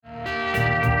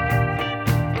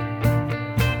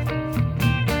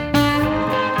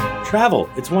Travel,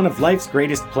 it's one of life's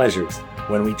greatest pleasures.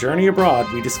 When we journey abroad,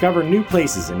 we discover new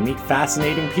places and meet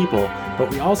fascinating people,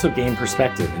 but we also gain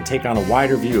perspective and take on a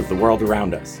wider view of the world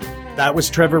around us. That was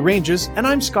Trevor Ranges, and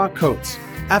I'm Scott Coates.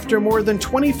 After more than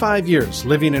 25 years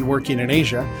living and working in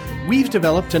Asia, we've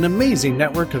developed an amazing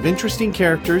network of interesting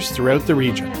characters throughout the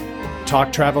region.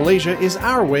 Talk Travel Asia is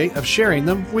our way of sharing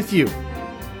them with you.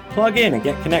 Plug in and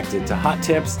get connected to hot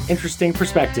tips, interesting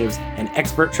perspectives, and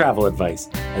expert travel advice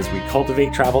as we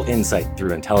cultivate travel insight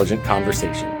through intelligent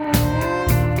conversation.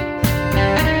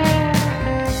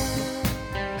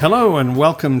 Hello and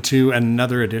welcome to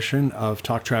another edition of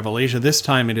Talk Travel Asia. This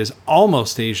time it is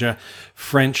almost Asia,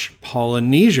 French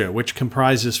Polynesia, which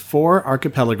comprises 4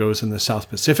 archipelagos in the South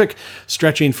Pacific,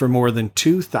 stretching for more than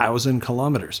 2,000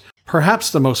 kilometers.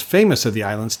 Perhaps the most famous of the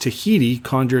islands, Tahiti,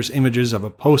 conjures images of a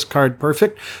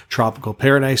postcard-perfect tropical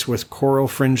paradise with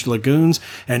coral-fringed lagoons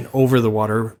and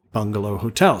over-the-water bungalow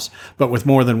hotels. But with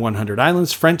more than 100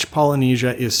 islands, French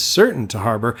Polynesia is certain to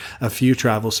harbor a few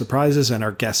travel surprises, and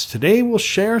our guest today will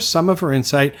share some of her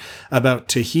insight about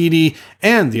Tahiti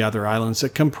and the other islands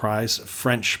that comprise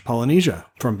French Polynesia.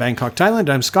 From Bangkok, Thailand,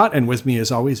 I'm Scott, and with me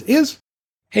as always is...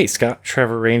 Hey Scott,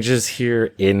 Trevor Ranges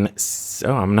here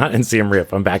I'm not in Siem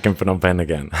Reap. I'm back in Phnom Penh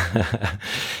again.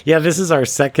 Yeah, this is our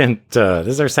second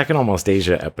almost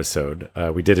Asia episode.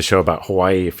 We did a show about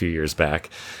Hawaii a few years back.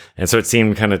 And so it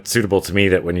seemed kind of suitable to me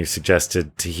that when you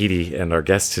suggested Tahiti and our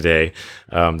guest today,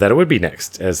 that it would be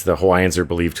next, as the Hawaiians are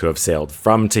believed to have sailed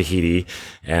from Tahiti.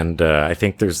 And I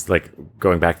think there's,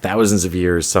 going back thousands of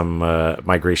years, some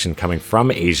migration coming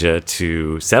from Asia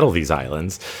to settle these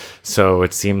islands. So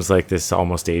it seems like this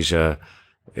almost Asia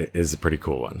is a pretty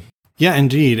cool one. Yeah,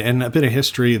 indeed. And a bit of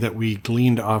history that we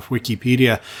gleaned off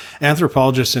Wikipedia.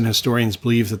 Anthropologists and historians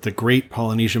believe that the Great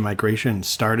Polynesian Migration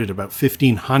started about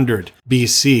 1500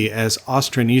 BC as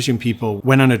Austronesian people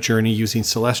went on a journey using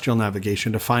celestial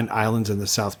navigation to find islands in the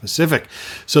South Pacific.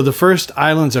 So the first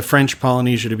islands of French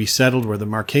Polynesia to be settled were the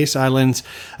Marquesas Islands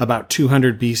about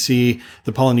 200 BC.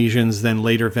 The Polynesians then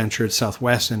later ventured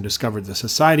southwest and discovered the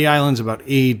Society Islands about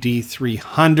AD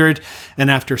 300. And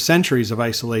after centuries of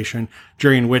isolation,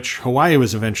 during which Hawaii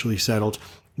was eventually settled,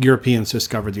 Europeans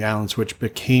discovered the islands, which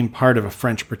became part of a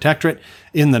French protectorate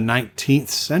in the 19th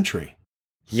century.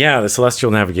 Yeah, the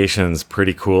celestial navigation is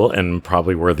pretty cool and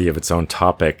probably worthy of its own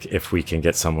topic if we can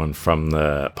get someone from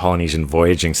the Polynesian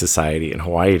Voyaging Society in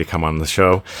Hawaii to come on the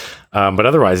show. But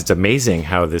otherwise, it's amazing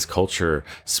how this culture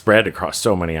spread across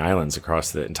so many islands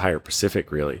across the entire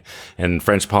Pacific, really. And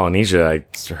French Polynesia, I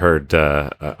heard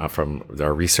from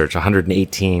our research,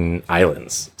 118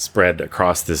 islands spread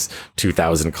across this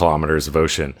 2,000 kilometers of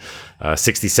ocean,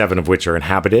 67 of which are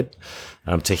inhabited.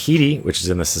 Tahiti, which is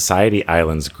in the Society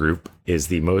Islands group, is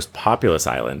the most populous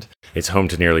island. It's home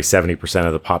to nearly 70%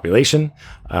 of the population,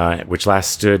 which last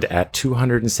stood at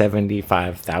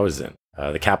 275,000.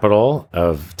 The capital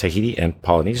of Tahiti and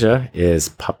Polynesia is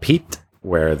Papeete,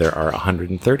 where there are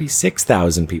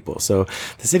 136,000 people. So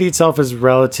the city itself is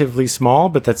relatively small,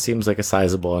 but that seems like a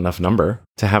sizable enough number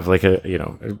to have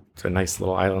a nice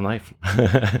little island life.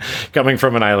 Coming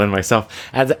from an island myself.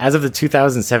 As of the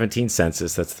 2017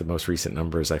 census, that's the most recent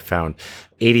numbers I found,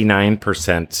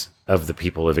 89% of the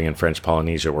people living in French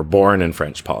Polynesia were born in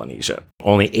French Polynesia.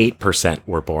 Only 8%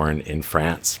 were born in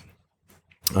France.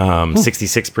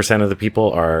 66% of the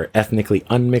people are ethnically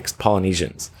unmixed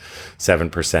Polynesians,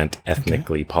 7%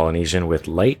 ethnically Polynesian with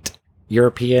light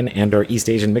European and or East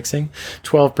Asian mixing,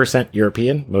 12%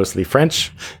 European, mostly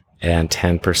French, and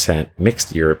 10%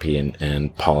 mixed European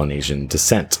and Polynesian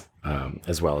descent,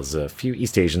 as well as a few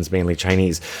East Asians, mainly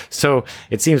Chinese. So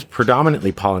it seems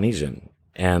predominantly Polynesian.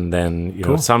 And then,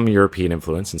 Cool. Some European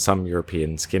influence and some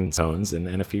European skin tones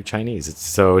and a few Chinese. It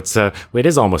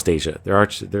is almost Asia.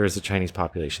 There is a Chinese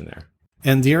population there.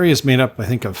 And the area is made up, I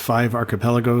think, of 5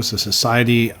 archipelagos, the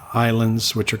Society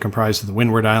Islands, which are comprised of the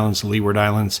Windward Islands, the Leeward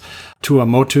Islands,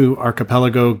 Tuamotu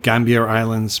Archipelago, Gambier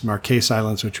Islands, Marquesas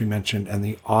Islands, which we mentioned, and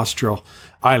the Austral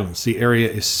Islands. The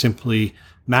area is simply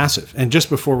massive. And just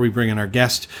before we bring in our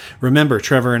guest, remember,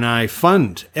 Trevor and I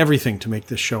fund everything to make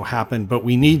this show happen, but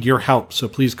we need your help. So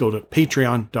please go to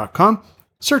patreon.com,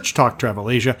 search Talk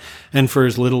Travel Asia, and for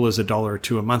as little as $1 or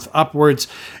 $2 a month upwards,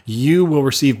 you will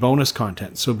receive bonus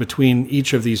content. So between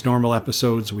each of these normal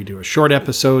episodes, we do a short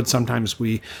episode. Sometimes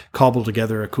we cobble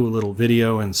together a cool little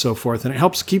video and so forth, and it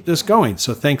helps keep this going.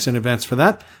 So thanks in advance for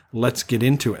that. Let's get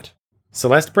into it.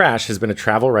 Celeste Brash has been a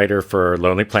travel writer for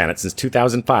Lonely Planet since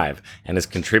 2005 and has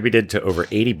contributed to over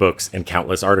 80 books and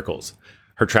countless articles.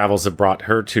 Her travels have brought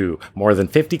her to more than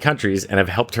 50 countries and have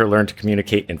helped her learn to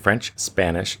communicate in French,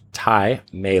 Spanish, Thai,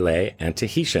 Malay, and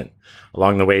Tahitian.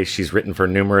 Along the way, she's written for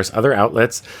numerous other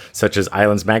outlets, such as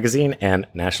Islands Magazine and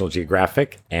National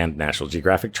Geographic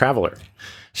Traveler.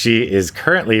 She is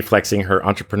currently flexing her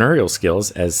entrepreneurial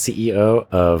skills as CEO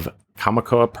of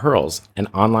Kamakoa Pearls, an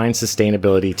online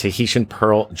sustainability Tahitian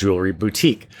pearl jewelry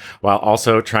boutique, while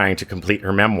also trying to complete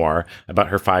her memoir about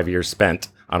her 5 years spent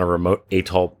on a remote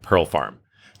atoll pearl farm.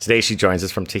 Today, she joins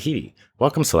us from Tahiti.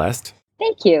 Welcome, Celeste.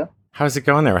 Thank you. How's it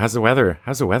going there? How's the weather?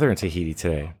 How's the weather in Tahiti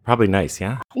today? Probably nice,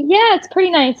 yeah? Yeah, it's pretty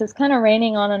nice. It's kind of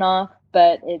raining on and off,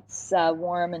 but it's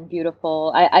warm and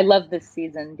beautiful. I love this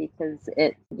season because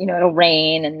it'll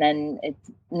rain and then it's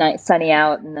nice, sunny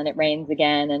out, and then it rains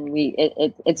again, and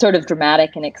it's sort of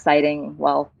dramatic and exciting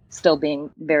while still being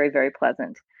very, very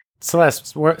pleasant.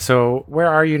 Celeste, where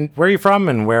are you? Where are you from,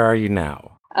 and where are you now?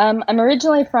 I'm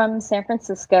originally from San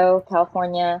Francisco,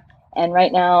 California, and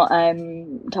right now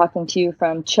I'm talking to you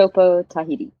from Chopo,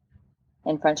 Tahiti,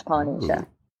 in French Polynesia.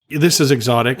 This is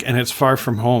exotic and it's far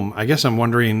from home. I guess I'm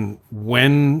wondering,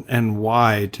 when and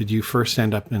why did you first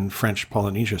end up in French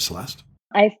Polynesia, Celeste?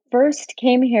 I first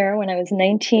came here when I was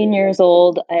 19 years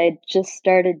old. I just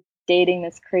started dating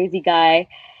this crazy guy,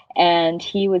 and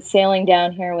he was sailing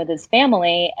down here with his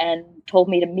family and told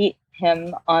me to meet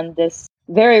him on this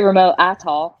very remote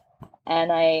atoll.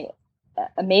 And I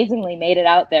amazingly made it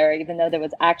out there, even though there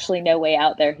was actually no way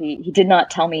out there. He did not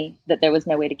tell me that there was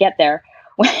no way to get there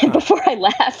before I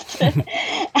left.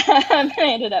 I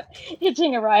ended up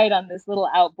hitching a ride on this little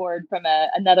outboard from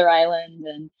another island,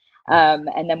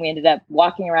 and then we ended up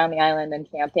walking around the island and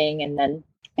camping. And then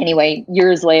anyway,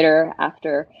 years later,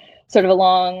 after sort of a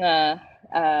long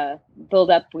build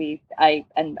up, I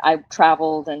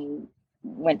traveled and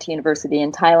went to university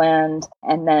in Thailand,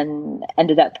 and then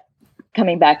ended up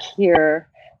coming back here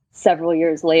several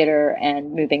years later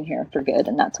and moving here for good.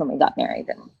 And that's when we got married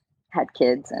and had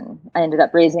kids, and I ended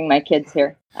up raising my kids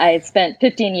here. I spent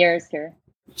 15 years here.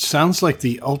 Sounds like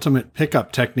the ultimate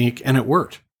pickup technique, and it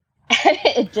worked.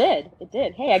 It did.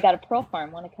 Hey, I got a pearl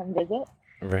farm. Want to come visit?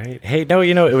 Right. Hey, no,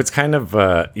 it was kind of,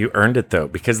 you earned it though,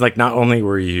 because like not only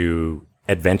were you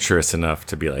adventurous enough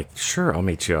to be like, sure, I'll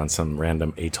meet you on some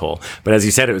random atoll, but as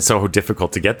you said, it was so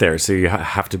difficult to get there. So you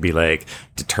have to be like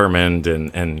determined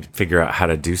and figure out how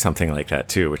to do something like that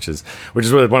too, which is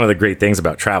really one of the great things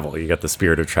about travel. You got the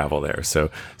spirit of travel there. So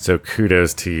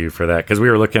kudos to you for that. Cause we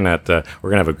were looking at, we're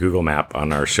going to have a Google map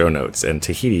on our show notes, and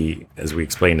Tahiti, as we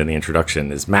explained in the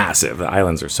introduction, is massive. The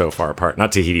islands are so far apart,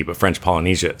 not Tahiti, but French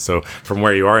Polynesia. So from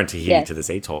where you are in Tahiti to this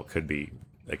atoll could be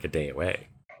like a day away.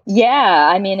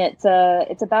 Yeah, I mean it's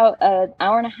about an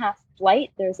hour and a half flight.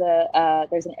 There's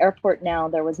an airport now.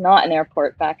 There was not an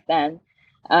airport back then.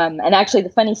 And actually,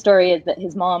 the funny story is that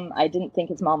I didn't think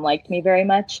his mom liked me very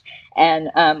much.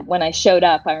 And when I showed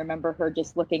up, I remember her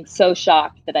just looking so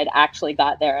shocked that I'd actually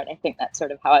got there. And I think that's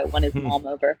sort of how I won his mom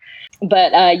over.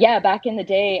 But back in the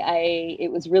day,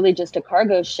 it was really just a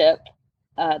cargo ship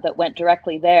that went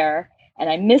directly there, and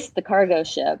I missed the cargo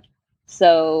ship.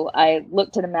 So I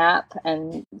looked at a map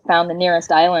and found the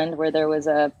nearest island where there was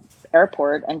a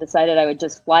airport, and decided I would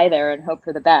just fly there and hope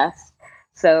for the best.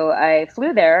 So I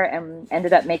flew there and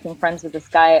ended up making friends with this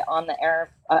guy on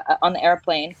the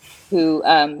airplane who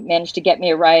managed to get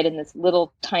me a ride in this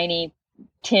little tiny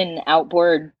tin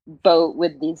outboard boat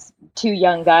with these two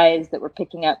young guys that were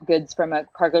picking up goods from a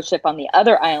cargo ship on the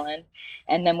other island.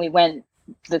 And then we went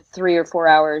the 3 or 4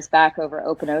 hours back over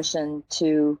open ocean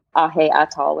to Ahe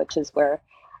Atoll, which is where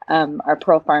our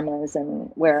pearl farm is and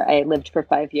where I lived for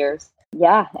 5 years.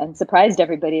 Yeah, and surprised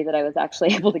everybody that I was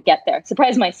actually able to get there.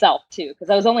 Surprised myself too, because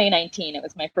I was only 19. It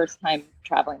was my first time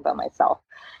traveling by myself,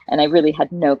 and I really had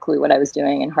no clue what I was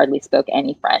doing and hardly spoke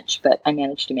any French, but I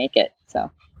managed to make it. So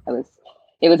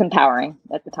it was empowering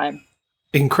at the time.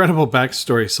 Incredible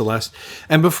backstory, Celeste.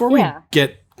 And before we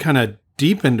get kind of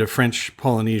deep into French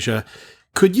Polynesia,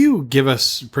 could you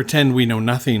pretend we know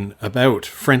nothing about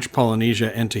French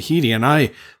Polynesia and Tahiti? And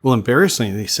I will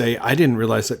embarrassingly say I didn't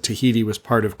realize that Tahiti was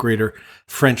part of greater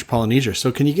French Polynesia.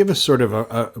 So can you give us sort of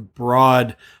a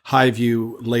broad,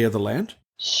 high-view lay of the land?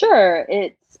 Sure.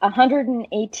 It's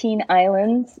 118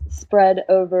 islands spread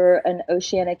over an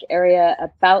oceanic area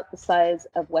about the size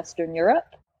of Western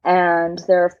Europe. And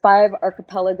there are 5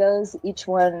 archipelagos. Each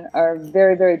one are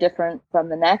very, very different from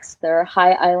the next. There are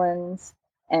high islands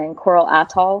and coral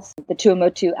atolls. The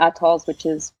Tuamotu atolls, which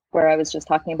is where I was just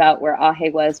talking about, where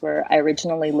Ahe was, where I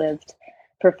originally lived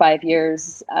for 5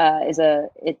 years,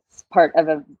 it's part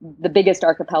of the biggest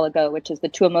archipelago, which is the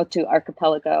Tuamotu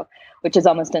archipelago, which is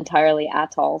almost entirely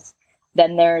atolls.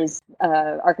 Then there's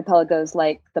archipelagos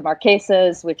like the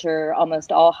Marquesas, which are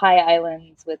almost all high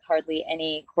islands with hardly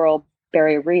any coral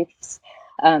barrier reefs.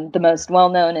 The most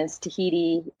well-known is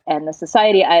Tahiti and the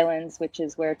Society Islands, which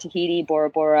is where Tahiti, Bora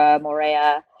Bora,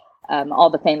 Moorea, all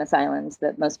the famous islands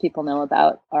that most people know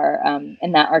about are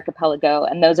in that archipelago.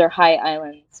 And those are high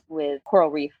islands with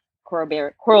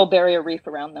coral barrier reef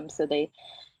around them. So they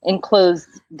enclose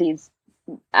these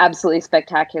absolutely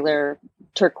spectacular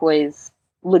turquoise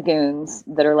lagoons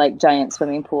that are like giant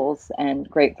swimming pools and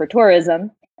great for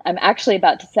tourism. I'm actually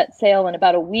about to set sail in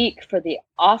about a week for the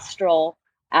Austral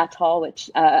Atoll,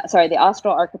 the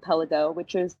Austral Archipelago,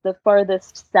 which is the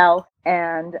farthest south.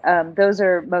 And those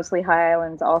are mostly high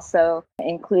islands also,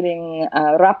 including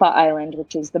Rapa Island,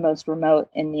 which is the most remote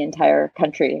in the entire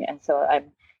country. And so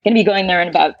I'm going to be going there in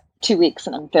about 2 weeks,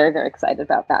 and I'm very, very excited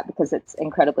about that because it's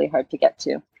incredibly hard to get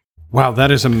to. Wow,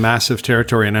 that is a massive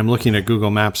territory, and I'm looking at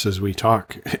Google Maps as we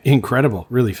talk. Incredible,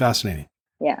 really fascinating.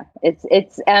 Yeah,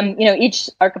 it's each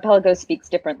archipelago speaks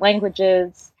different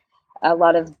languages. A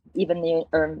lot of even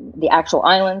the actual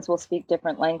islands will speak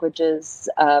different languages.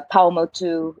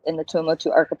 Paumotu in the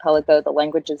Tuamotu archipelago, the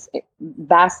language is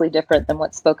vastly different than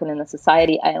what's spoken in the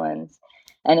Society Islands.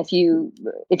 And if you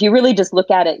really just look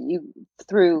at it,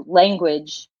 through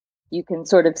language, you can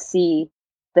sort of see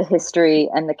the history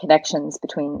and the connections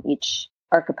between each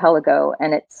archipelago,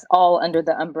 and it's all under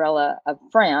the umbrella of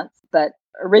France, but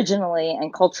originally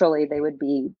and culturally they would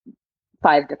be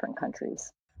 5 different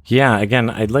countries. Yeah,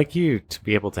 again, I'd like you to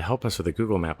be able to help us with a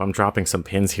Google map. I'm dropping some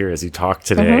pins here as you talk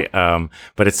today,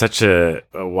 but it's such a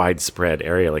widespread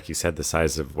area, like you said, the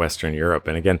size of Western Europe.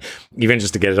 And again, even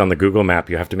just to get it on the Google map,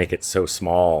 you have to make it so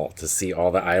small to see all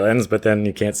the islands, but then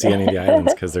you can't see any of the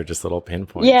islands because they're just little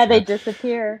pinpoints. Yeah, they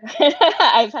disappear.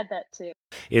 I've had that too.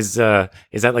 Is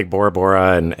that like Bora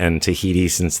Bora and Tahiti,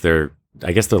 since they're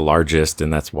largest,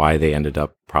 and that's why they ended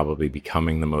up probably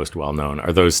becoming the most well-known?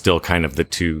 Are those still kind of the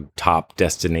 2 top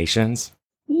destinations?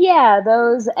 Yeah,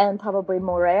 those and probably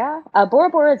Moorea. Bora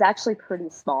Bora is actually pretty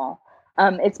small.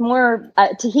 It's more,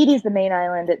 Tahiti's the main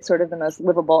island. It's sort of the most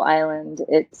livable island.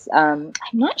 It's, I'm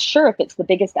not sure if it's the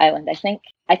biggest island. I think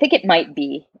it might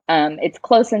be. It's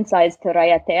close in size to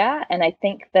Raiatea, and I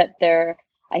think that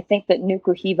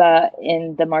Nuku Hiva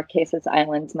in the Marquesas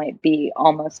Islands might be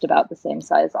almost about the same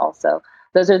size also.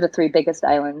 Those are the 3 biggest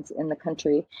islands in the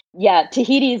country. Yeah,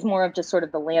 Tahiti is more of just sort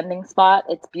of the landing spot.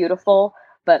 It's beautiful,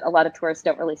 but a lot of tourists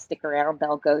don't really stick around.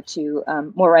 They'll go to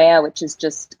Moorea, which is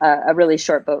just a really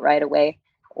short boat ride away,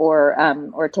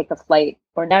 or take a flight.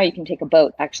 Or now you can take a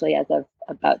boat, actually, as of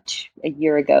about a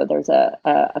year ago. There's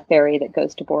a ferry that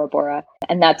goes to Bora Bora,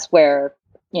 and that's where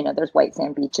there's white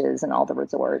sand beaches and all the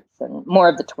resorts and more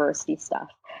of the touristy stuff.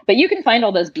 But you can find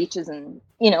all those beaches and,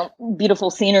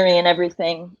 beautiful scenery and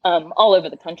everything all over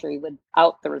the country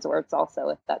without the resorts also,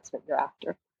 if that's what you're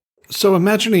after. So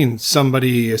imagining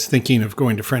somebody is thinking of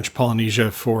going to French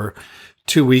Polynesia for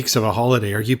 2 weeks of a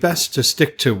holiday, are you best to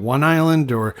stick to one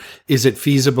island, or is it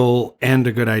feasible and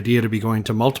a good idea to be going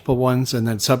to multiple ones? And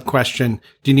then sub-question,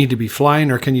 do you need to be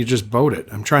flying or can you just boat it?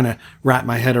 I'm trying to wrap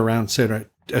my head around, say,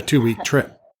 a 2-week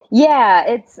trip. Yeah,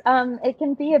 it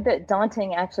can be a bit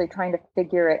daunting actually trying to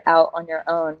figure it out on your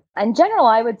own. In general,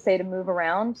 I would say to move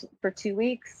around for 2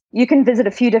 weeks. You can visit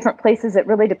a few different places. It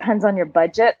really depends on your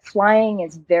budget. Flying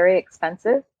is very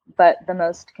expensive, but the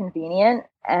most convenient,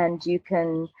 and you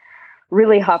can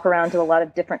really hop around to a lot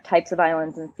of different types of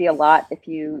islands and see a lot. If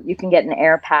you can get an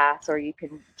air pass, or you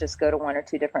can just go to 1 or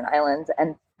 2 different islands,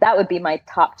 and that would be my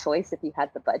top choice if you had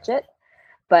the budget.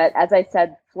 But as I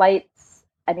said, flights,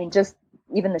 just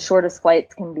even the shortest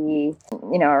flights can be,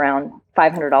 around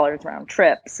 $500 round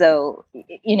trip. So,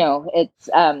 it's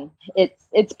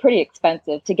pretty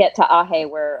expensive to get to Ahe,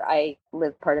 where I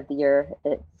live part of the year.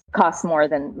 It costs more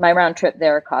than my round trip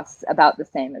there costs about the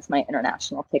same as my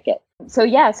international ticket. So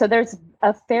there's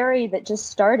a ferry that just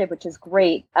started, which is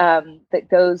great, that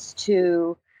goes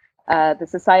to the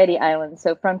Society Islands.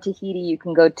 So from Tahiti, you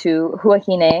can go to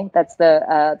Huahine. That's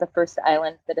the first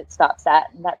island that it stops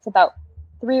at, and that's about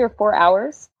 3 or 4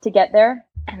 hours to get there.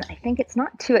 And I think it's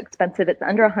not too expensive. It's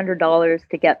under $100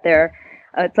 to get there.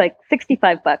 It's like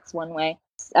 $65 one way.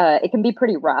 It can be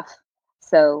pretty rough.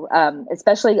 So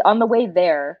especially on the way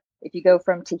there, if you go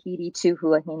from Tahiti to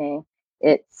Huahine,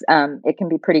 it can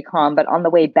be pretty calm. But on the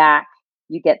way back,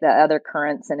 you get the other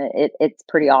currents, and it's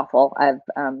pretty awful.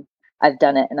 I've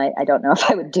done it, and I don't know if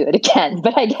I would do it again,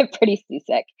 but I get pretty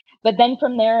seasick. But then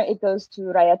from there, it goes to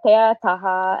Raiatea,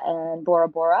 Taha, and Bora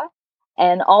Bora.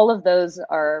 And all of those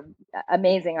are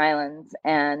amazing islands.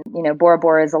 And, Bora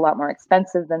Bora is a lot more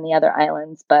expensive than the other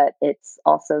islands, but it's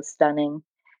also stunning.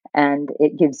 And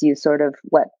it gives you sort of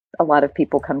what a lot of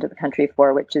people come to the country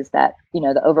for, which is that,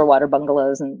 the overwater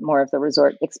bungalows and more of the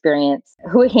resort experience.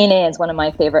 Huahine is one of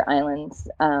my favorite islands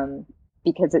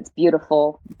because it's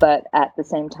beautiful, but at the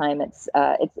same time,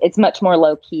 it's much more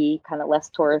low key, kind of less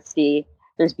touristy.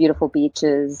 There's beautiful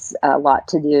beaches, a lot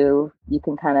to do. You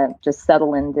can kind of just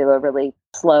settle into a really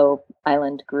slow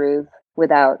island groove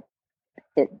without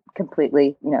it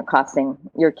completely, costing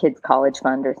your kid's college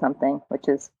fund or something, which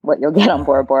is what you'll get on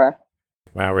Bora Bora.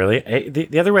 Wow, really?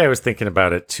 The other way I was thinking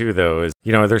about it too, though, is,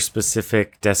 are there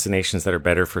specific destinations that are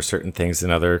better for certain things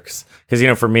than others?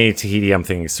 Because, for me, Tahiti, I'm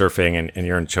thinking surfing, and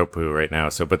you're in Chopu right now.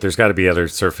 So, but there's got to be other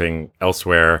surfing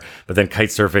elsewhere. But then kite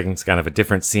surfing is kind of a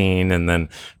different scene, and then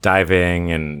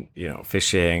diving and,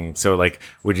 fishing. So, like,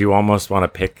 would you almost want to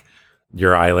pick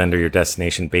your island or your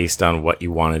destination based on what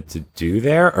you wanted to do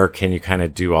there? Or can you kind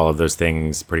of do all of those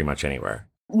things pretty much anywhere?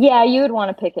 Yeah, you would want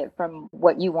to pick it from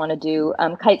what you want to do.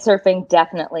 Kite surfing,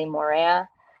 definitely Moorea.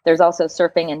 There's also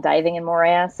surfing and diving in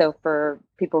Moorea. So for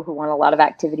people who want a lot of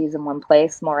activities in one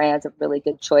place, Moorea is a really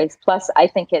good choice. Plus, I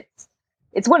think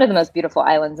it's one of the most beautiful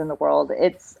islands in the world.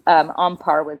 It's on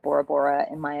par with Bora Bora,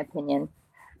 in my opinion.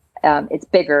 It's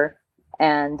bigger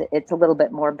and it's a little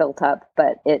bit more built up,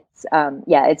 but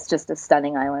it's just a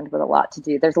stunning island with a lot to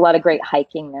do. There's a lot of great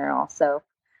hiking there also.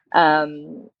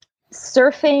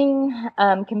 Surfing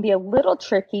can be a little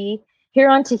tricky. Here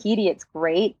on Tahiti, it's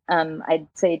great. I'd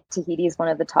say Tahiti is one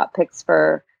of the top picks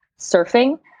for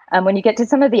surfing. When you get to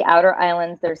some of the outer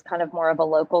islands, there's kind of more of a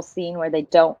local scene where they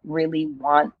don't really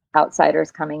want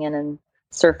outsiders coming in and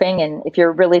surfing. And if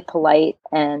you're really polite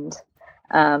and,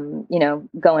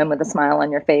 go in with a smile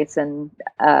on your face and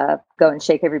go and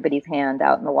shake everybody's hand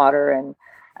out in the water and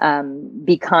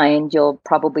be kind, you'll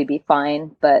probably be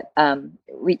fine. But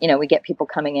we get people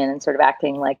coming in and sort of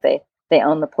acting like they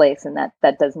own the place, and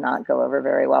that does not go over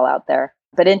very well out there.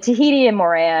 But in Tahiti and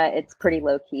Moorea, it's pretty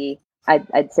low key.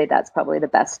 I'd say that's probably the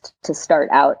best to start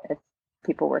out if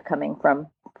people were coming from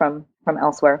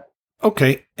elsewhere.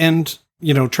 Okay, and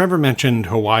Trevor mentioned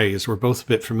Hawaii, as we're both a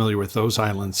bit familiar with those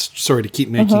islands. Sorry to keep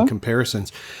making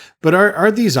comparisons. But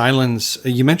are these islands,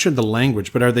 you mentioned the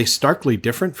language, but are they starkly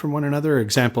different from one another?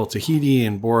 Example, Tahiti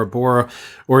and Bora Bora,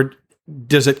 or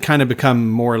does it kind of become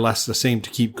more or less the same to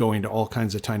keep going to all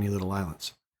kinds of tiny little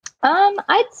islands?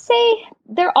 I'd say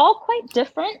they're all quite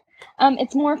different.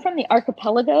 It's more from the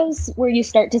archipelagos where you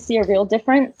start to see a real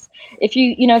difference. If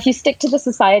you stick to the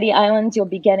Society Islands, you'll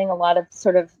be getting a lot of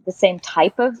sort of the same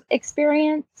type of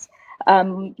experience.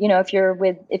 If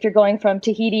you're going from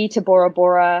Tahiti to Bora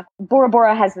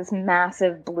Bora has this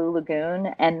massive blue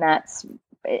lagoon, and that's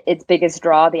its biggest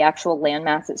draw, the actual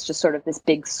landmass. It's just sort of this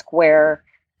big square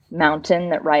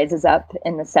mountain that rises up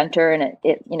in the center, and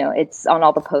it's on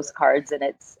all the postcards, and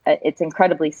it's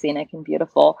incredibly scenic and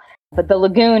beautiful. But the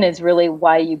lagoon is really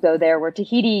why you go there. Where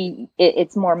Tahiti,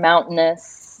 it's more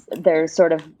mountainous. There's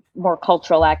sort of more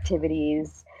cultural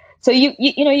activities. So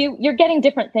you're getting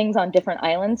different things on different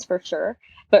islands for sure.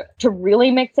 But to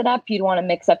really mix it up, you'd want to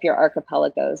mix up your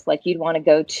archipelagos. Like you'd want to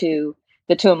go to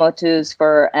the Tuamotus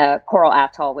for Coral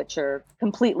Atoll, which are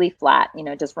completely flat,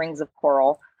 just rings of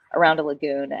coral around a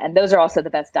lagoon. And those are also the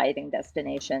best diving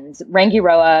destinations.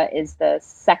 Rangiroa is the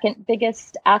second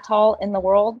biggest atoll in the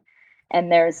world. And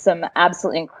there's some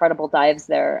absolutely incredible dives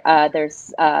there.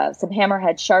 There's some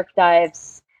hammerhead shark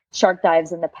dives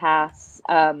in the past.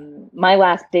 My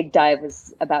last big dive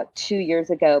was about 2 years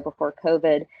ago before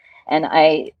COVID. And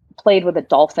I played with a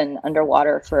dolphin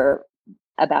underwater for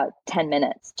about 10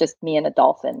 minutes, just me and a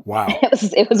dolphin. Wow.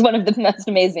 It was one of the most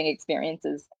amazing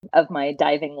experiences of my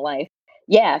diving life.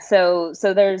 Yeah, so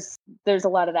there's a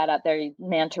lot of that out there.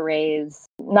 Manta rays,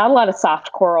 not a lot of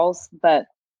soft corals, but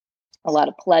a lot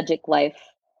of pelagic life.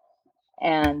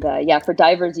 And for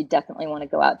divers, you definitely want to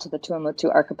go out to the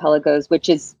Tuamotu archipelagos, which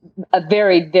is a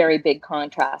very, very big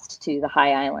contrast to the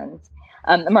high islands.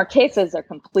 The Marquesas are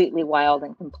completely wild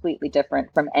and completely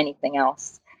different from anything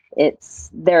else.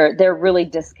 They're really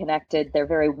disconnected. They're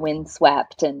very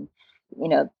windswept and,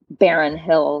 barren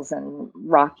hills and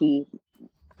rocky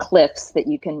cliffs that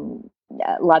you can,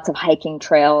 lots of hiking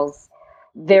trails,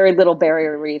 very little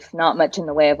barrier reef, not much in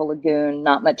the way of a lagoon,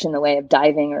 not much in the way of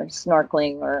diving or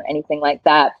snorkeling or anything like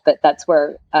that. But that's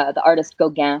where the artist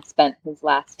Gauguin spent his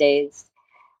last days.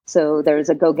 So there's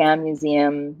a Gauguin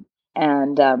museum,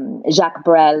 and Jacques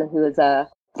Brel, who is a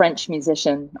French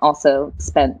musician, also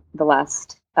spent the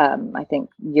last,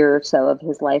 year or so of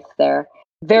his life there.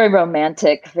 Very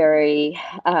romantic, very,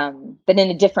 but in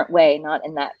a different way, not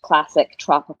in that classic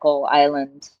tropical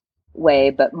island way,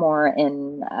 but more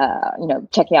in,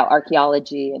 checking out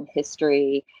archaeology and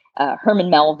history.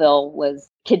 Herman Melville was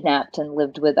kidnapped and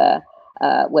lived with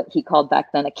what he called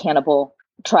back then a cannibal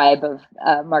tribe of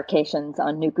Marquesans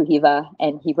on Nukuhiva,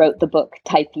 and he wrote the book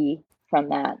Taipi from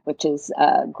that, which is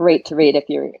great to read if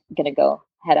you're going to go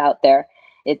head out there.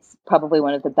 It's probably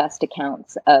one of the best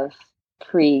accounts of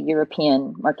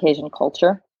pre-European Marquesan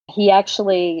culture. He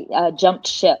actually jumped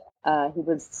ship. He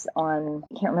was on,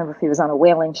 I can't remember if he was on a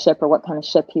whaling ship or what kind of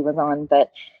ship he was on,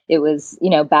 but it was,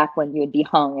 back when you would be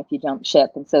hung if you jumped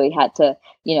ship. And so he had to,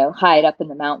 hide up in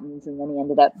the mountains, and then he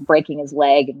ended up breaking his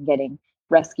leg and getting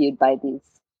rescued by these,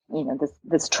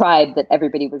 this tribe that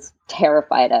everybody was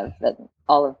terrified of, that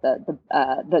all of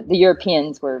the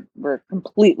Europeans were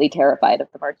completely terrified of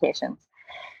the Marquesans.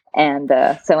 And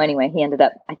so anyway, he ended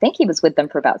up, I think he was with them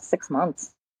for about 6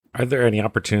 months. Are there any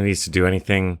opportunities to do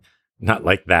anything not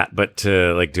like that, but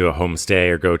to like do a homestay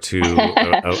or go to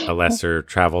a lesser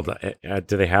traveled?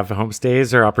 Do they have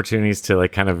homestays or opportunities to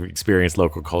like kind of experience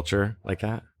local culture like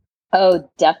that? Oh,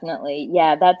 definitely.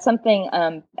 Yeah, that's something.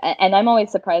 And I'm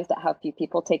always surprised at how few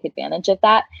people take advantage of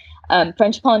that.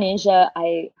 French Polynesia,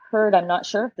 I heard, I'm not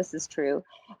sure if this is true,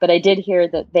 but I did hear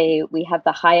that we have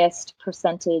the highest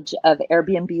percentage of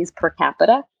Airbnbs per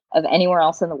capita of anywhere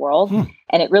else in the world.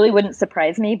 And it really wouldn't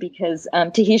surprise me because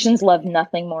Tahitians love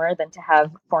nothing more than to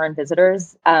have foreign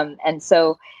visitors. And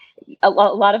so a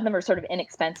lot of them are sort of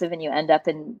inexpensive, and you end up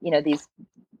in,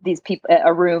 these people,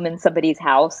 a room in somebody's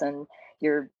house, and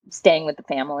you're staying with the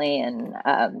family, and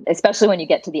especially when you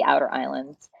get to the outer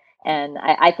islands. And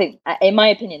I think, in my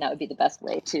opinion, that would be the best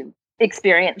way to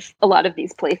experience a lot of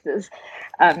these places.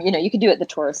 You could do it the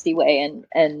touristy way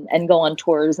and go on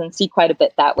tours and see quite a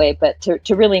bit that way. But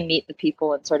to really meet the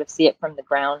people and sort of see it from the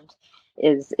ground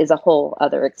is a whole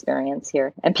other experience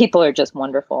here. And people are just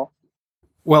wonderful.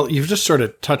 Well, you've just sort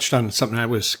of touched on something I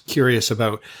was curious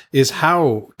about, is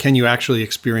how can you actually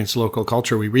experience local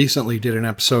culture? We recently did an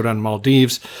episode on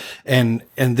Maldives, and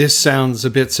this sounds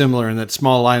a bit similar in that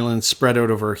small islands spread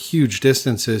out over huge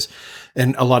distances,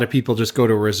 and a lot of people just go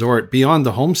to a resort. Beyond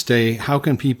the homestay, how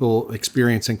can people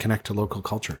experience and connect to local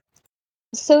culture?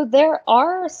 So there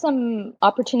are some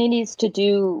opportunities to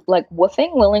do like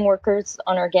woofing, willing workers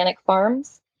on organic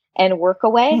farms, and work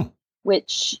away.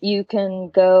 Which you can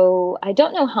go. I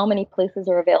don't know how many places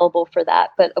are available for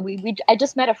that, but I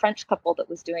just met a French couple that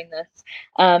was doing this,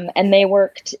 and they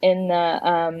worked in the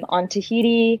on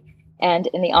Tahiti and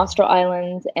in the Austral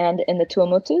Islands and in the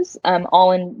Tuamotus,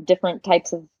 all in different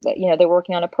types of. They were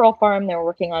working on a pearl farm, they were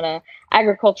working on a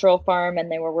agricultural farm,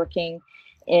 and they were working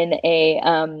in a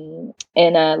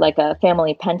like a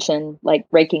family pension, like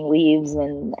raking leaves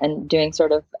and doing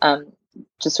sort of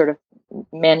just sort of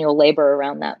manual labor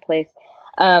around that place.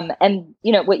 And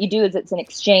what you do is it's an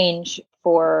exchange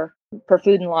for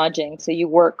food and lodging. So you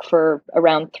work for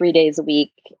around 3 days a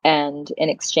week, and in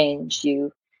exchange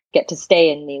you get to stay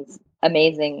in these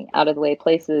amazing out of the way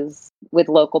places with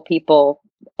local people,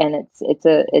 and it's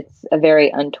a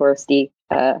very untouristy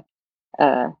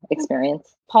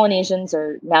experience. Polynesians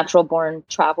are natural born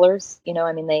travelers.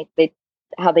 They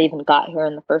how they even got here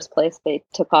in the first place. They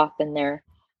took off in their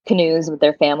canoes with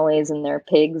their families and their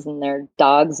pigs and their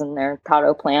dogs and their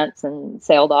taro plants and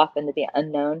sailed off into the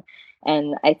unknown.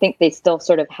 And I think they still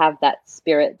sort of have that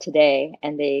spirit today,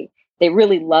 and they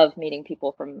really love meeting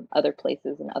people from other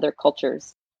places and other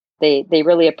cultures. They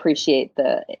really appreciate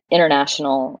the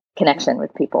international connection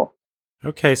with people.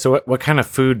 Okay, so what kind of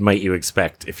food might you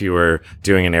expect if you were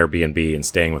doing an Airbnb and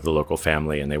staying with a local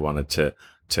family and they wanted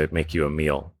to make you a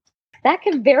meal? That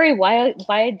could vary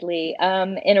widely.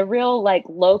 In a real like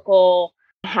local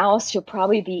house, you'll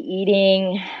probably be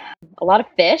eating a lot of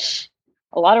fish,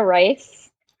 a lot of rice,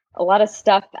 a lot of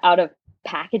stuff out of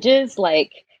packages,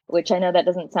 which I know that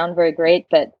doesn't sound very great,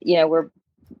 but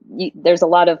there's a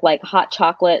lot of like hot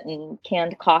chocolate and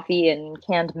canned coffee and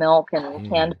canned milk and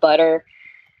canned butter.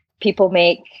 People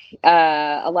make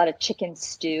a lot of chicken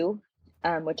stew,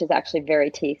 which is actually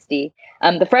very tasty.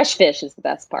 The fresh fish is the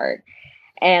best part.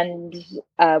 And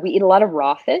we eat a lot of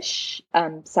raw fish,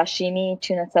 sashimi,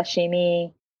 tuna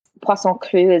sashimi. Poisson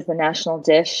cru is the national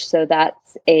dish. So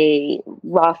that's a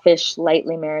raw fish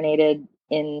lightly marinated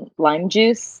in lime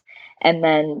juice. And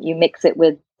then you mix it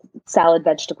with salad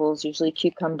vegetables, usually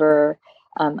cucumber,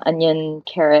 onion,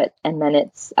 carrot, and then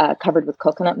it's covered with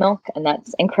coconut milk. And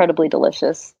that's incredibly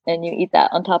delicious. And you eat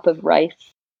that on top of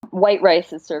rice. White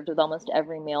rice is served with almost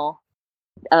every meal.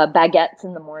 Baguettes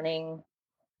in the morning,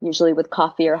 usually with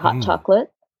coffee or hot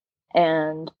chocolate,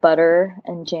 and butter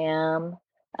and jam.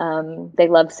 They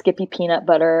love Skippy peanut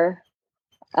butter.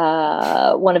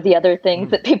 One of the other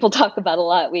things that people talk about a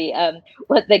lot,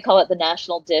 what they call it the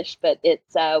national dish, but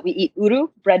it's we eat uru,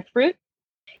 breadfruit.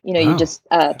 You just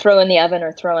throw in the oven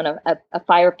or throw in a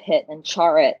fire pit and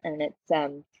char it, and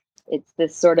it's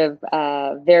this sort of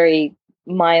very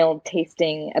mild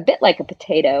tasting, a bit like a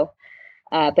potato,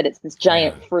 but it's this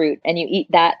giant fruit, and you eat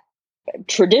that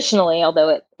traditionally,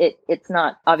 although it's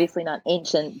not obviously not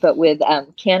ancient, but with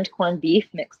canned corned beef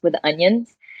mixed with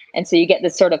onions, and so you get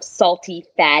this sort of salty,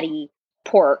 fatty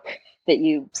pork that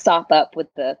you sop up with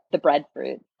the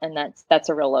breadfruit, and that's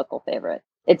a real local favorite.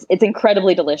 It's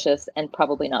incredibly delicious and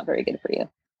probably not very good for you.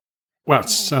 Wow, it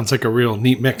sounds like a real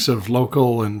neat mix of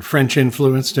local and French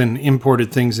influenced and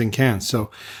imported things in cans. So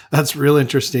that's real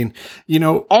interesting.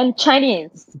 And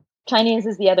Chinese. Chinese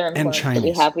is the other influence that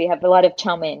we have. We have a lot of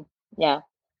chow mein. Yeah.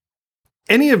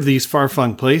 Any of these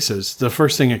far-flung places, the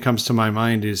first thing that comes to my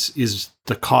mind is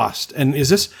the cost. And is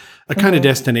this a kind of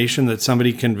destination that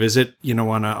somebody can visit,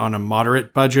 on a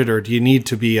moderate budget, or do you need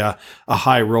to be a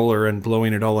high roller and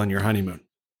blowing it all on your honeymoon?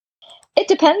 It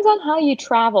depends on how you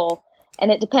travel,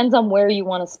 and it depends on where you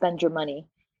want to spend your money.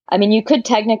 I mean, you could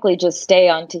technically just stay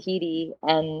on Tahiti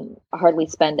and hardly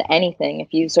spend anything.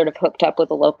 If you sort of hooked up with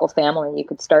a local family, you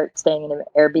could start staying in an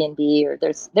Airbnb, or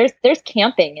there's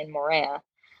camping in Moorea.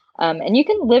 And you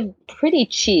can live pretty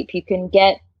cheap. You can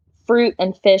get fruit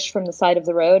and fish from the side of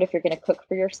the road if you're going to cook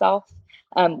for yourself.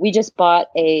 We just bought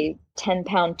a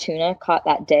 10-pound tuna caught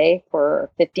that day for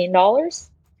 $15.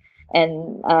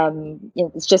 And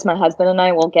it's just my husband and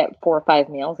I will get 4 or 5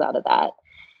 meals out of that.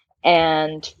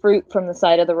 And fruit from the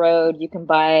side of the road, you can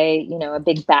buy, a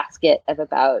big basket of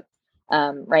about,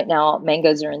 right now,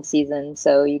 mangoes are in season.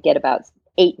 So you get about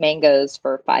 8 mangoes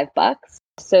for $5.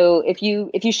 So if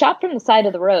you shop from the side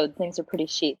of the road, things are pretty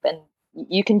cheap, and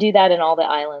you can do that in all the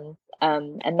islands.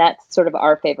 And that's sort of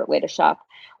our favorite way to shop.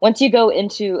 Once you go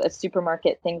into a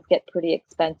supermarket, things get pretty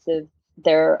expensive.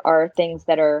 There are things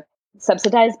that are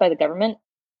subsidized by the government,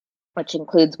 which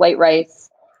includes white rice,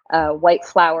 white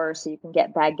flour, so you can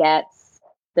get baguettes.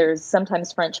 There's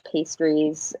sometimes French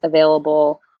pastries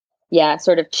available. Yeah,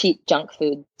 sort of cheap junk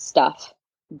food stuff.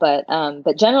 But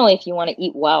generally, if you want to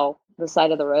eat well, the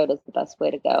side of the road is the best way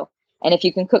to go. And if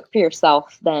you can cook for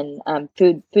yourself, then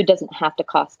food doesn't have to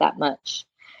cost that much.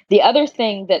 The other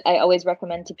thing that I always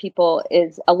recommend to people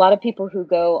is a lot of people who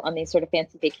go on these sort of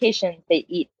fancy vacations, they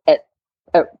eat at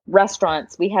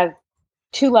restaurants. We have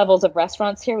 2 levels of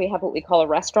restaurants here. We have what we call a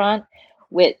restaurant,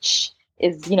 which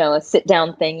is, a sit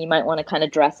down thing. You might want to kind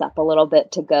of dress up a little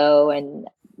bit to go. And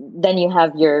then you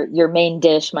have your main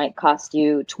dish might cost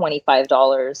you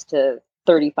 $25 to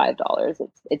 $35.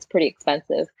 It's pretty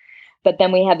expensive. But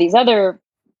then we have these other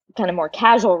kind of more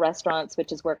casual restaurants,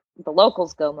 which is where the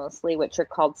locals go mostly, which are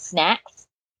called snacks.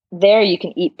 There you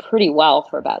can eat pretty well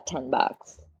for about $10.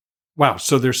 Wow.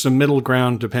 So there's some middle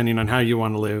ground depending on how you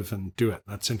want to live and do it.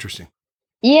 That's interesting.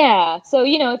 Yeah. So,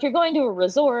 if you're going to a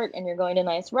resort and you're going to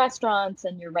nice restaurants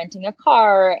and you're renting a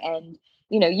car, and,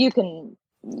 you can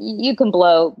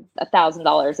blow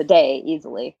 $1,000 a day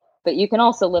easily, but you can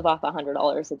also live off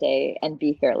 $100 a day and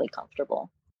be fairly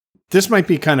comfortable. This might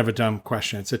be kind of a dumb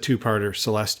question. It's a 2-parter,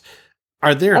 Celeste.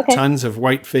 Are there tons of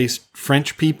white-faced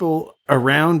French people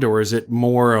around, or is it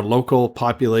more a local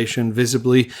population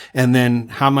visibly? And then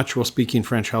how much will speaking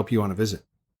French help you on a visit?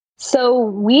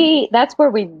 So that's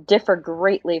where we differ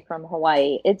greatly from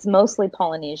Hawaii. It's mostly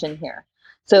Polynesian here.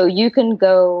 So you can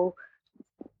go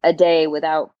a day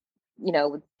without,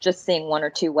 just seeing 1 or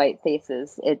 2 white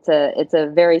faces. It's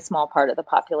a very small part of the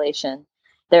population.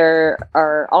 There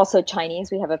are also Chinese.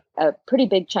 We have a pretty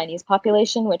big Chinese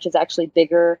population, which is actually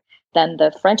bigger than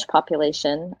the French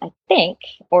population, I think,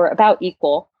 or about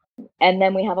equal. And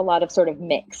then we have a lot of sort of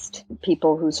mixed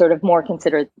people who sort of more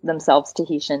consider themselves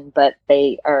Tahitian, but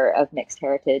they are of mixed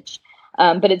heritage.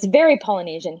 But it's very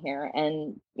Polynesian here.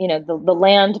 And, the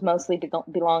land mostly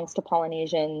belongs to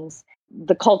Polynesians.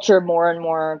 The culture more and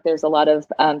more, there's a lot of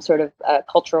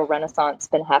cultural renaissance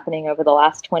been happening over the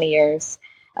last 20 years.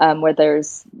 Where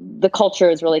the culture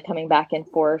is really coming back in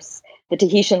force. The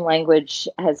Tahitian language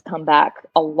has come back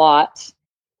a lot.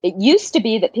 It used to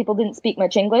be that people didn't speak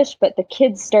much English, but the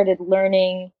kids started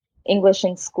learning English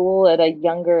in school at a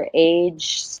younger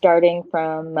age, starting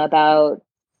from about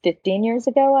 15 years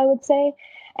ago, I would say.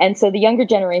 And so the younger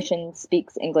generation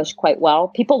speaks English quite well.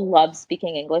 People love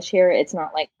speaking English here. It's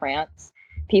not like France.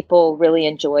 People really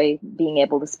enjoy being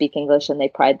able to speak English, and they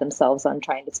pride themselves on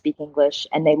trying to speak English,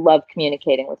 and they love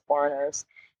communicating with foreigners.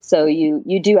 So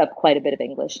you do have quite a bit of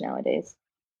English nowadays.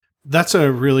 That's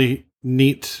a really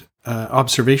neat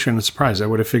observation and surprise. I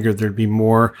would have figured there'd be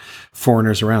more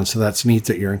foreigners around. So that's neat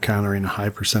that you're encountering a high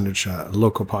percentage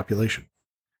local population.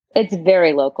 It's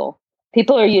very local.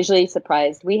 People are usually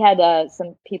surprised. We had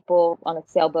some people on a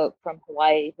sailboat from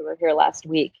Hawaii who were here last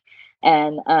week,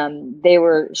 and they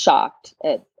were shocked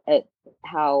at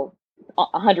how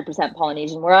 100%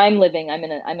 Polynesian. Where I'm living, I'm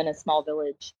in a small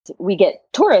village. We get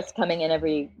tourists coming in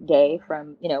every day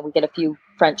from, we get a few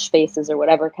French faces or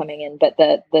whatever coming in, but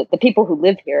the people who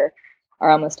live here are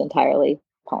almost entirely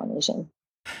Polynesian.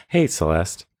 Hey,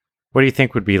 Celeste. What do you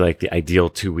think would be like the ideal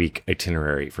 2 week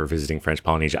itinerary for visiting French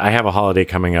Polynesia? I have a holiday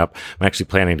coming up. I'm actually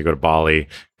planning to go to Bali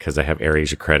because I have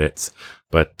AirAsia credits,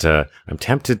 but I'm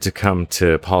tempted to come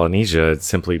to Polynesia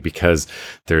simply because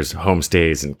there's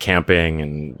homestays and camping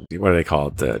and what do they call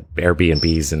it? The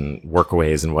Airbnbs and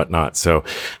workaways and whatnot. So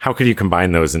how could you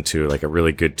combine those into like a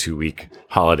really good 2 week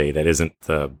holiday that isn't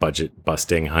the budget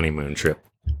busting honeymoon trip?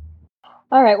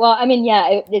 All right. Well, I mean, yeah,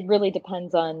 it really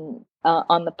depends on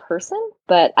the person,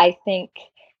 but I think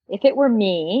if it were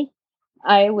me,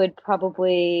 I would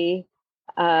probably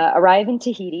arrive in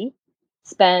Tahiti,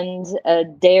 spend a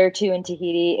day or two in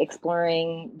Tahiti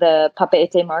exploring the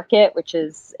Papeete market,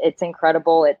 it's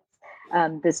incredible. It's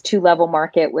this 2-level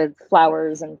market with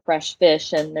flowers and fresh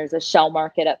fish, and there's a shell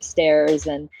market upstairs,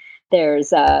 and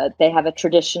they have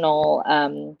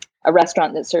a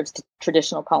restaurant that serves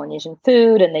traditional Polynesian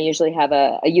food, and they usually have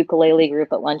a ukulele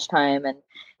group at lunchtime, and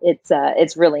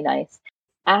it's really nice.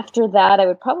 After that, I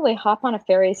would probably hop on a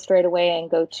ferry straight away and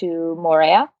go to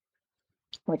Moorea,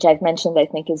 which I've mentioned, I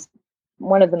think is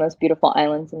one of the most beautiful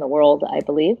islands in the world, I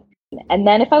believe. And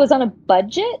then if I was on a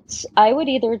budget, I would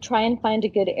either try and find a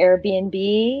good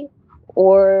Airbnb,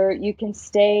 or you can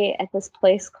stay at this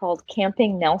place called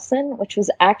Camping Nelson, which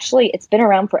it's been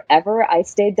around forever. I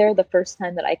stayed there the first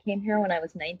time that I came here when I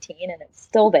was 19, and it's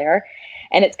still there.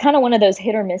 And it's kind of one of those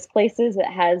hit or miss places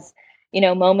that has,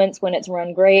 moments when it's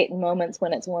run great and moments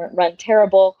when it's run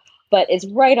terrible, but it's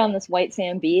right on this white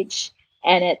sand beach.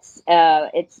 And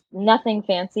it's nothing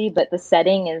fancy, but the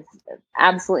setting is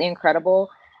absolutely incredible.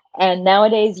 And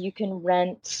nowadays you can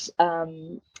rent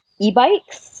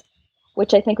e-bikes,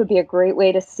 which I think would be a great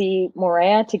way to see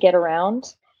Moorea to get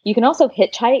around. You can also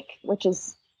hitchhike, which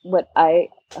is what I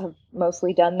have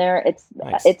mostly done there.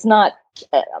 Nice. It's not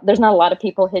there's not a lot of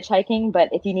people hitchhiking, but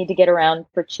if you need to get around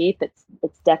for cheap,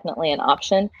 it's definitely an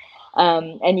option.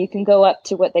 And you can go up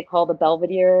to what they call the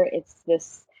Belvedere. It's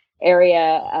this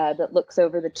area that looks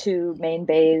over the 2 main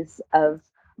bays of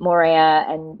Moorea,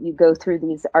 and you go through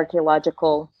these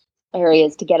archaeological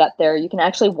areas to get up there. You can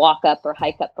actually walk up or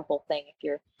hike up the whole thing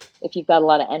if you've got a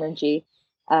lot of energy.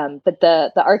 But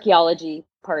the archaeology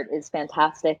part is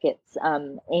fantastic. It's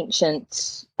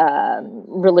ancient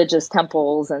religious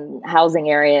temples and housing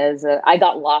areas. I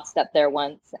got lost up there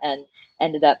once and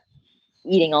ended up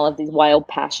eating all of these wild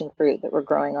passion fruit that were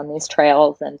growing on these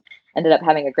trails, and ended up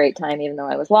having a great time even though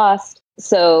I was lost.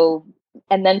 So,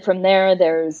 and then from there,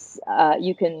 there's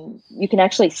you can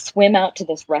actually swim out to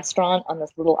this restaurant on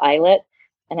this little islet,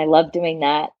 and I love doing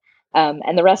that.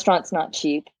 And the restaurant's not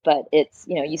cheap, but it's,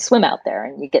 you swim out there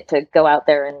and you get to go out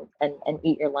there and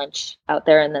eat your lunch out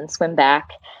there and then swim back.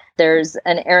 There's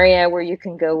an area where you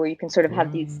can go where you can sort of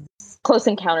have these close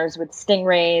encounters with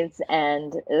stingrays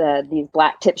and these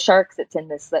black tip sharks. It's in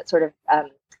that sort of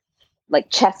like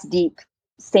chest deep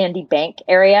sandy bank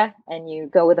area, and you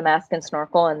go with a mask and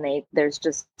snorkel, and there's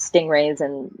just stingrays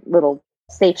and little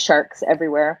safe sharks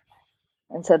everywhere.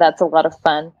 And so that's a lot of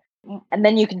fun. And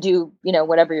then you can do,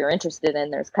 whatever you're interested in.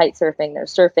 There's kite surfing,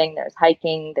 there's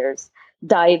hiking, there's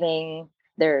diving,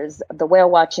 there's the whale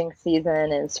watching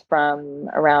season is from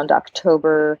around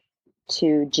October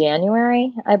to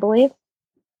January, I believe.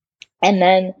 And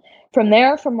then from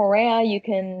there, from Moorea, you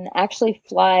can actually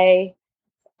fly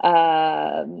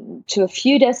to a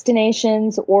few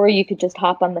destinations, or you could just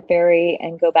hop on the ferry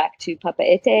and go back to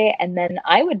Papeete. And then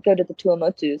I would go to the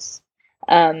Tuamotus,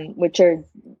 which are,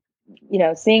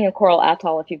 seeing a coral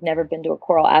atoll. If you've never been to a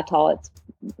coral atoll, it's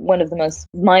one of the most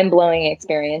mind-blowing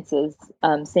experiences,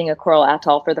 seeing a coral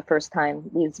atoll for the first time.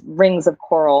 These rings of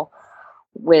coral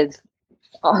with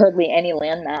hardly any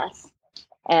landmass.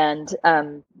 And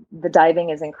the diving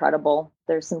is incredible.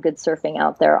 There's some good surfing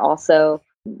out there also.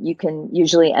 You can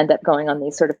usually end up going on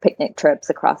these sort of picnic trips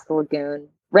across the lagoon.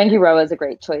 Rangiroa is a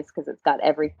great choice because it's got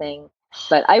everything.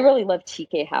 But I really love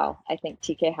Tikehau. I think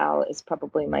Tikehau is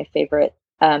probably my favorite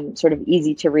sort of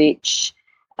easy to reach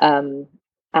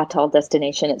atoll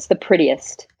destination. It's the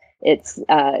prettiest. It's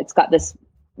got this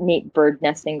neat bird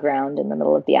nesting ground in the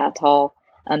middle of the atoll.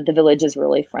 The village is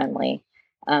really friendly,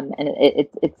 and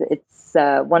it's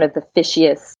one of the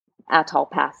fishiest atoll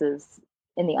passes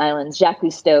in the islands. Jacques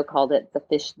Cousteau called it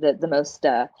the most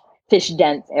fish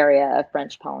dense area of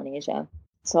French Polynesia.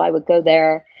 So I would go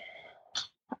there.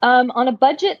 On a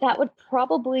budget, that would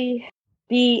probably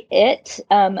be it,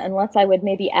 unless I would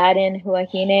maybe add in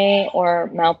Huahine or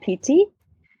Maupiti,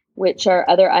 which are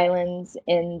other islands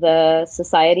in the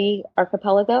Society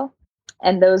archipelago.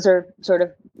 And those are sort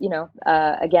of,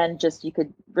 again, just you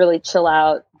could really chill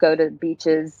out, go to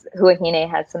beaches. Huahine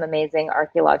has some amazing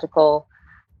archaeological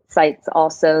sites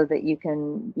also that you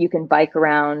can bike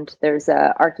around. There's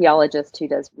a archaeologist who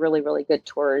does really, really good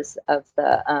tours of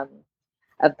the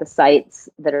sites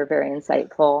that are very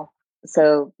insightful.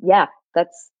 So yeah,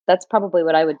 that's probably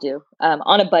what I would do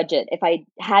on a budget. If I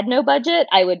had no budget,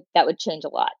 that would change a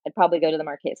lot. I'd probably go to the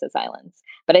Marquesas Islands,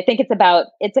 but I think it's about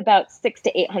 $600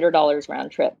 to $800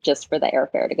 round trip just for the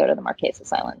airfare to go to the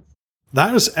Marquesas Islands.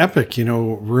 That was epic.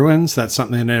 Ruins, that's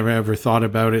something I never ever thought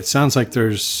about. It sounds like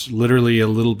there's literally a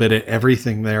little bit of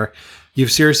everything there.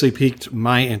 You've seriously piqued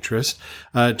my interest.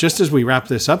 Just as we wrap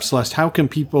this up, Celeste, how can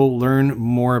people learn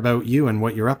more about you and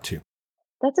what you're up to?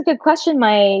 That's a good question.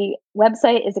 My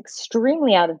website is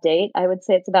extremely out of date. I would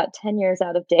say it's about 10 years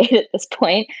out of date at this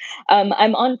point.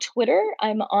 I'm on Twitter.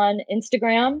 I'm on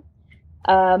Instagram.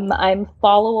 I'm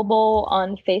followable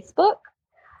on Facebook.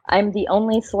 I'm the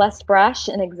only Celeste Brash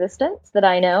in existence that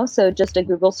I know. So just a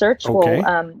Google search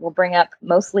will bring up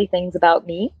mostly things about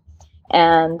me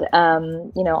and,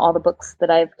 all the books that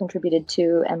I've contributed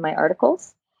to and my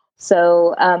articles.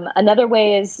 So another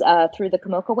way is through the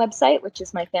Komoka website, which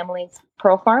is my family's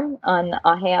pearl farm on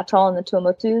Ahe Atoll in the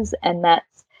Tuamotus, and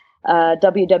that's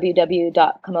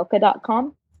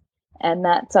www.komoka.com. And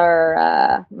that's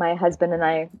my husband and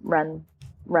I run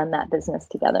that business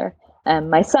together.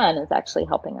 And my son is actually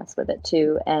helping us with it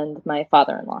too, and my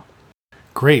father-in-law.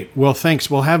 Great. Well, thanks.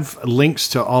 We'll have links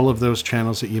to all of those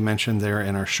channels that you mentioned there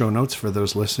in our show notes for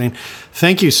those listening.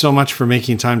 Thank you so much for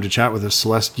making time to chat with us,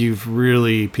 Celeste. You've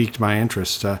really piqued my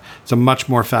interest. It's a much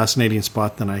more fascinating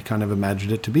spot than I kind of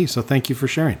imagined it to be. So thank you for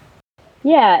sharing.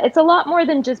 Yeah, it's a lot more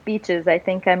than just beaches. I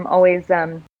think I'm always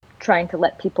trying to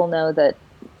let people know that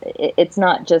it's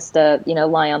not just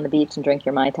lie on the beach and drink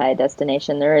your Mai Tai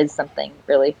destination. There is something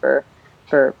really for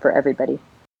everybody.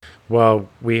 Well,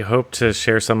 we hope to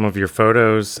share some of your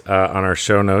photos on our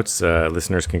show notes.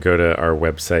 Listeners can go to our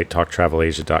website,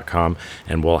 talktravelasia.com,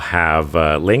 and we'll have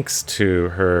links to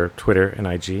her Twitter and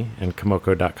IG and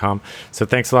Komoko.com. So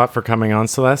thanks a lot for coming on,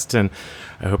 Celeste, and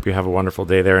I hope you have a wonderful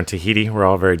day there in Tahiti. We're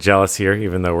all very jealous here,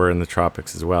 even though we're in the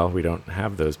tropics as well. We don't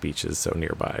have those beaches so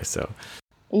nearby. So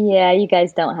yeah, you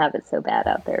guys don't have it so bad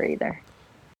out there either.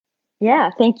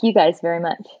 Yeah, thank you guys very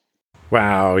much.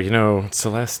 Wow,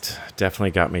 Celeste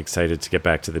definitely got me excited to get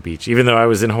back to the beach. Even though I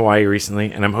was in Hawaii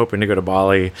recently and I'm hoping to go to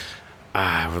Bali,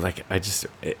 I guess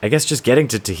just getting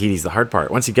to Tahiti is the hard part.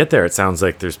 Once you get there, it sounds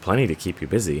like there's plenty to keep you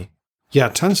busy. Yeah,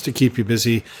 tons to keep you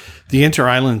busy. The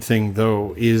inter-island thing,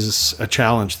 though, is a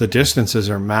challenge. The distances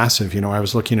are massive. I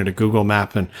was looking at a Google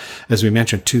map, and as we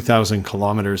mentioned, 2,000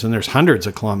 kilometers, and there's hundreds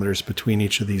of kilometers between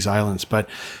each of these islands. But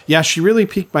yeah, she really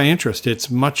piqued my interest. It's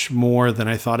much more than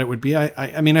I thought it would be.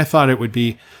 I mean, I thought it would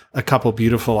be a couple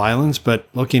beautiful islands, but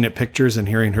looking at pictures and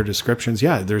hearing her descriptions,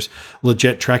 yeah, there's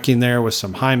legit trekking there with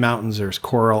some high mountains. There's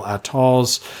coral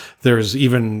atolls. There's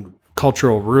even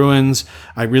cultural ruins.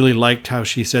 I really liked how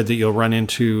she said that you'll run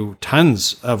into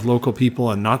tons of local people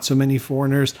and not so many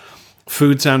foreigners.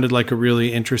 Food sounded like a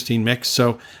really interesting mix.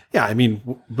 So yeah, I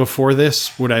mean, before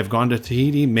this, would I have gone to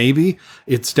Tahiti? Maybe.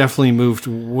 It's definitely moved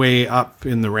way up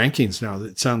in the rankings now.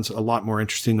 It sounds a lot more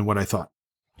interesting than what I thought.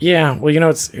 Yeah,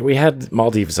 well, we had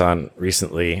Maldives on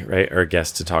recently, right? Our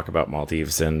guest to talk about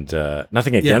Maldives, and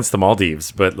nothing against the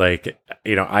Maldives, but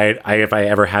if I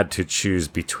ever had to choose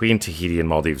between Tahiti and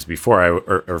Maldives before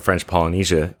or French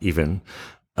Polynesia even,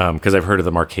 because I've heard of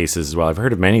the Marquesas as well. I've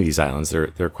heard of many of these islands.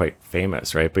 They're quite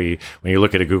famous, right? But when you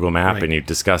look at a Google map and you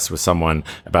discuss with someone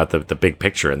about the big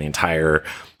picture and the entire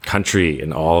country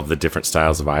and all of the different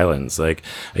styles of islands, like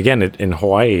again in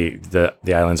Hawaii, the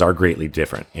islands are greatly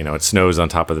different. It snows on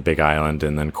top of the big island,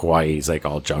 and then Kauai is like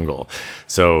all jungle.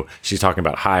 So she's talking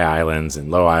about high islands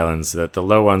and low islands. That the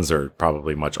low ones are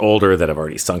probably much older, that have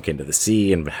already sunk into the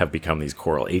sea and have become these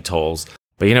coral atolls.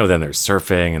 But then there's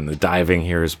surfing, and the diving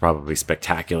here is probably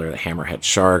spectacular. The hammerhead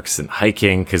sharks, and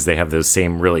hiking, because they have those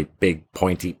same really big,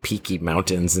 pointy, peaky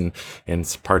mountains in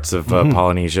parts of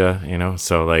Polynesia.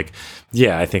 So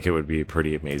I think it would be a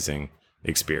pretty amazing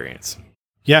experience.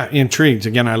 Yeah, intrigued.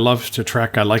 Again, I love to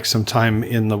trek. I like some time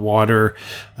in the water.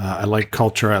 I like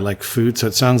culture. I like food. So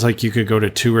it sounds like you could go to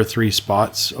 2 or 3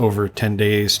 spots over 10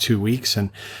 days, 2 weeks,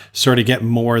 and sort of get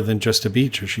more than just a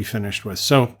beach, as she finished with.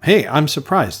 So, hey, I'm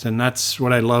surprised. And that's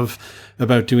what I love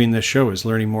about doing this show, is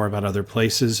learning more about other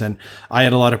places. And I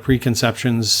had a lot of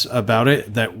preconceptions about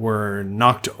it that were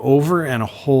knocked over, and a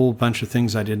whole bunch of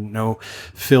things I didn't know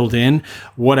filled in.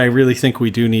 What I really think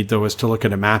we do need, though, is to look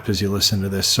at a map as you listen to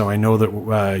this. So I know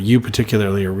that you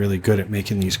particularly are really good at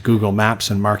making these Google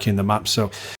Maps and marking them up. So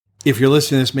If you're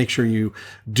listening to this, make sure you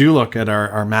do look at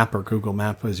our map or Google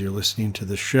Map as you're listening to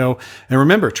the show. And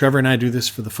remember, Trevor and I do this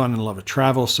for the fun and love of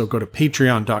travel. So go to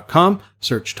patreon.com,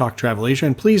 search Talk Travel Asia,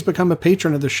 and please become a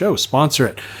patron of the show. Sponsor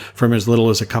it from as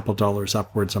little as a couple dollars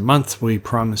upwards a month. We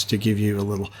promise to give you a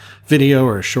little video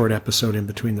or a short episode in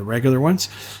between the regular ones.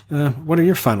 What are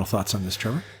your final thoughts on this,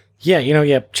 Trevor?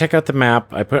 Yeah, check out the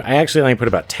map. I actually only put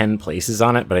about 10 places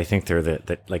on it, but I think they're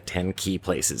the like 10 key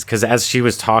places. Because as she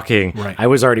was talking, right, I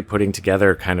was already putting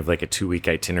together kind of like a 2-week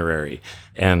itinerary.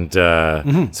 And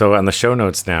so on the show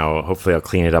notes now, hopefully I'll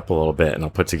clean it up a little bit and I'll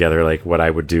put together like what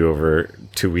I would do over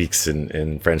 2 weeks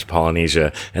in French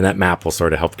Polynesia. And that map will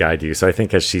sort of help guide you. So I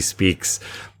think as she speaks,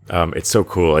 it's so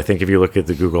cool. I think if you look at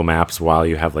the Google Maps while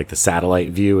you have like the satellite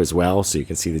view as well, so you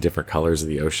can see the different colors of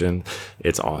the ocean,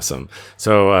 it's awesome.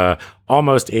 So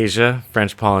almost Asia,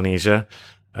 French Polynesia.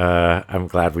 I'm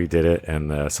glad we did it.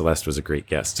 And Celeste was a great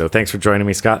guest. So thanks for joining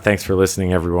me, Scott. Thanks for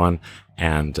listening, everyone.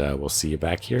 And we'll see you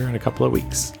back here in a couple of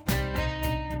weeks.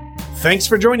 Thanks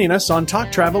for joining us on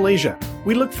Talk Travel Asia.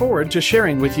 We look forward to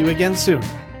sharing with you again soon.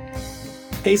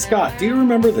 Hey, Scott, do you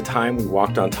remember the time we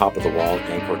walked on top of the wall at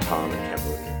Angkor Thom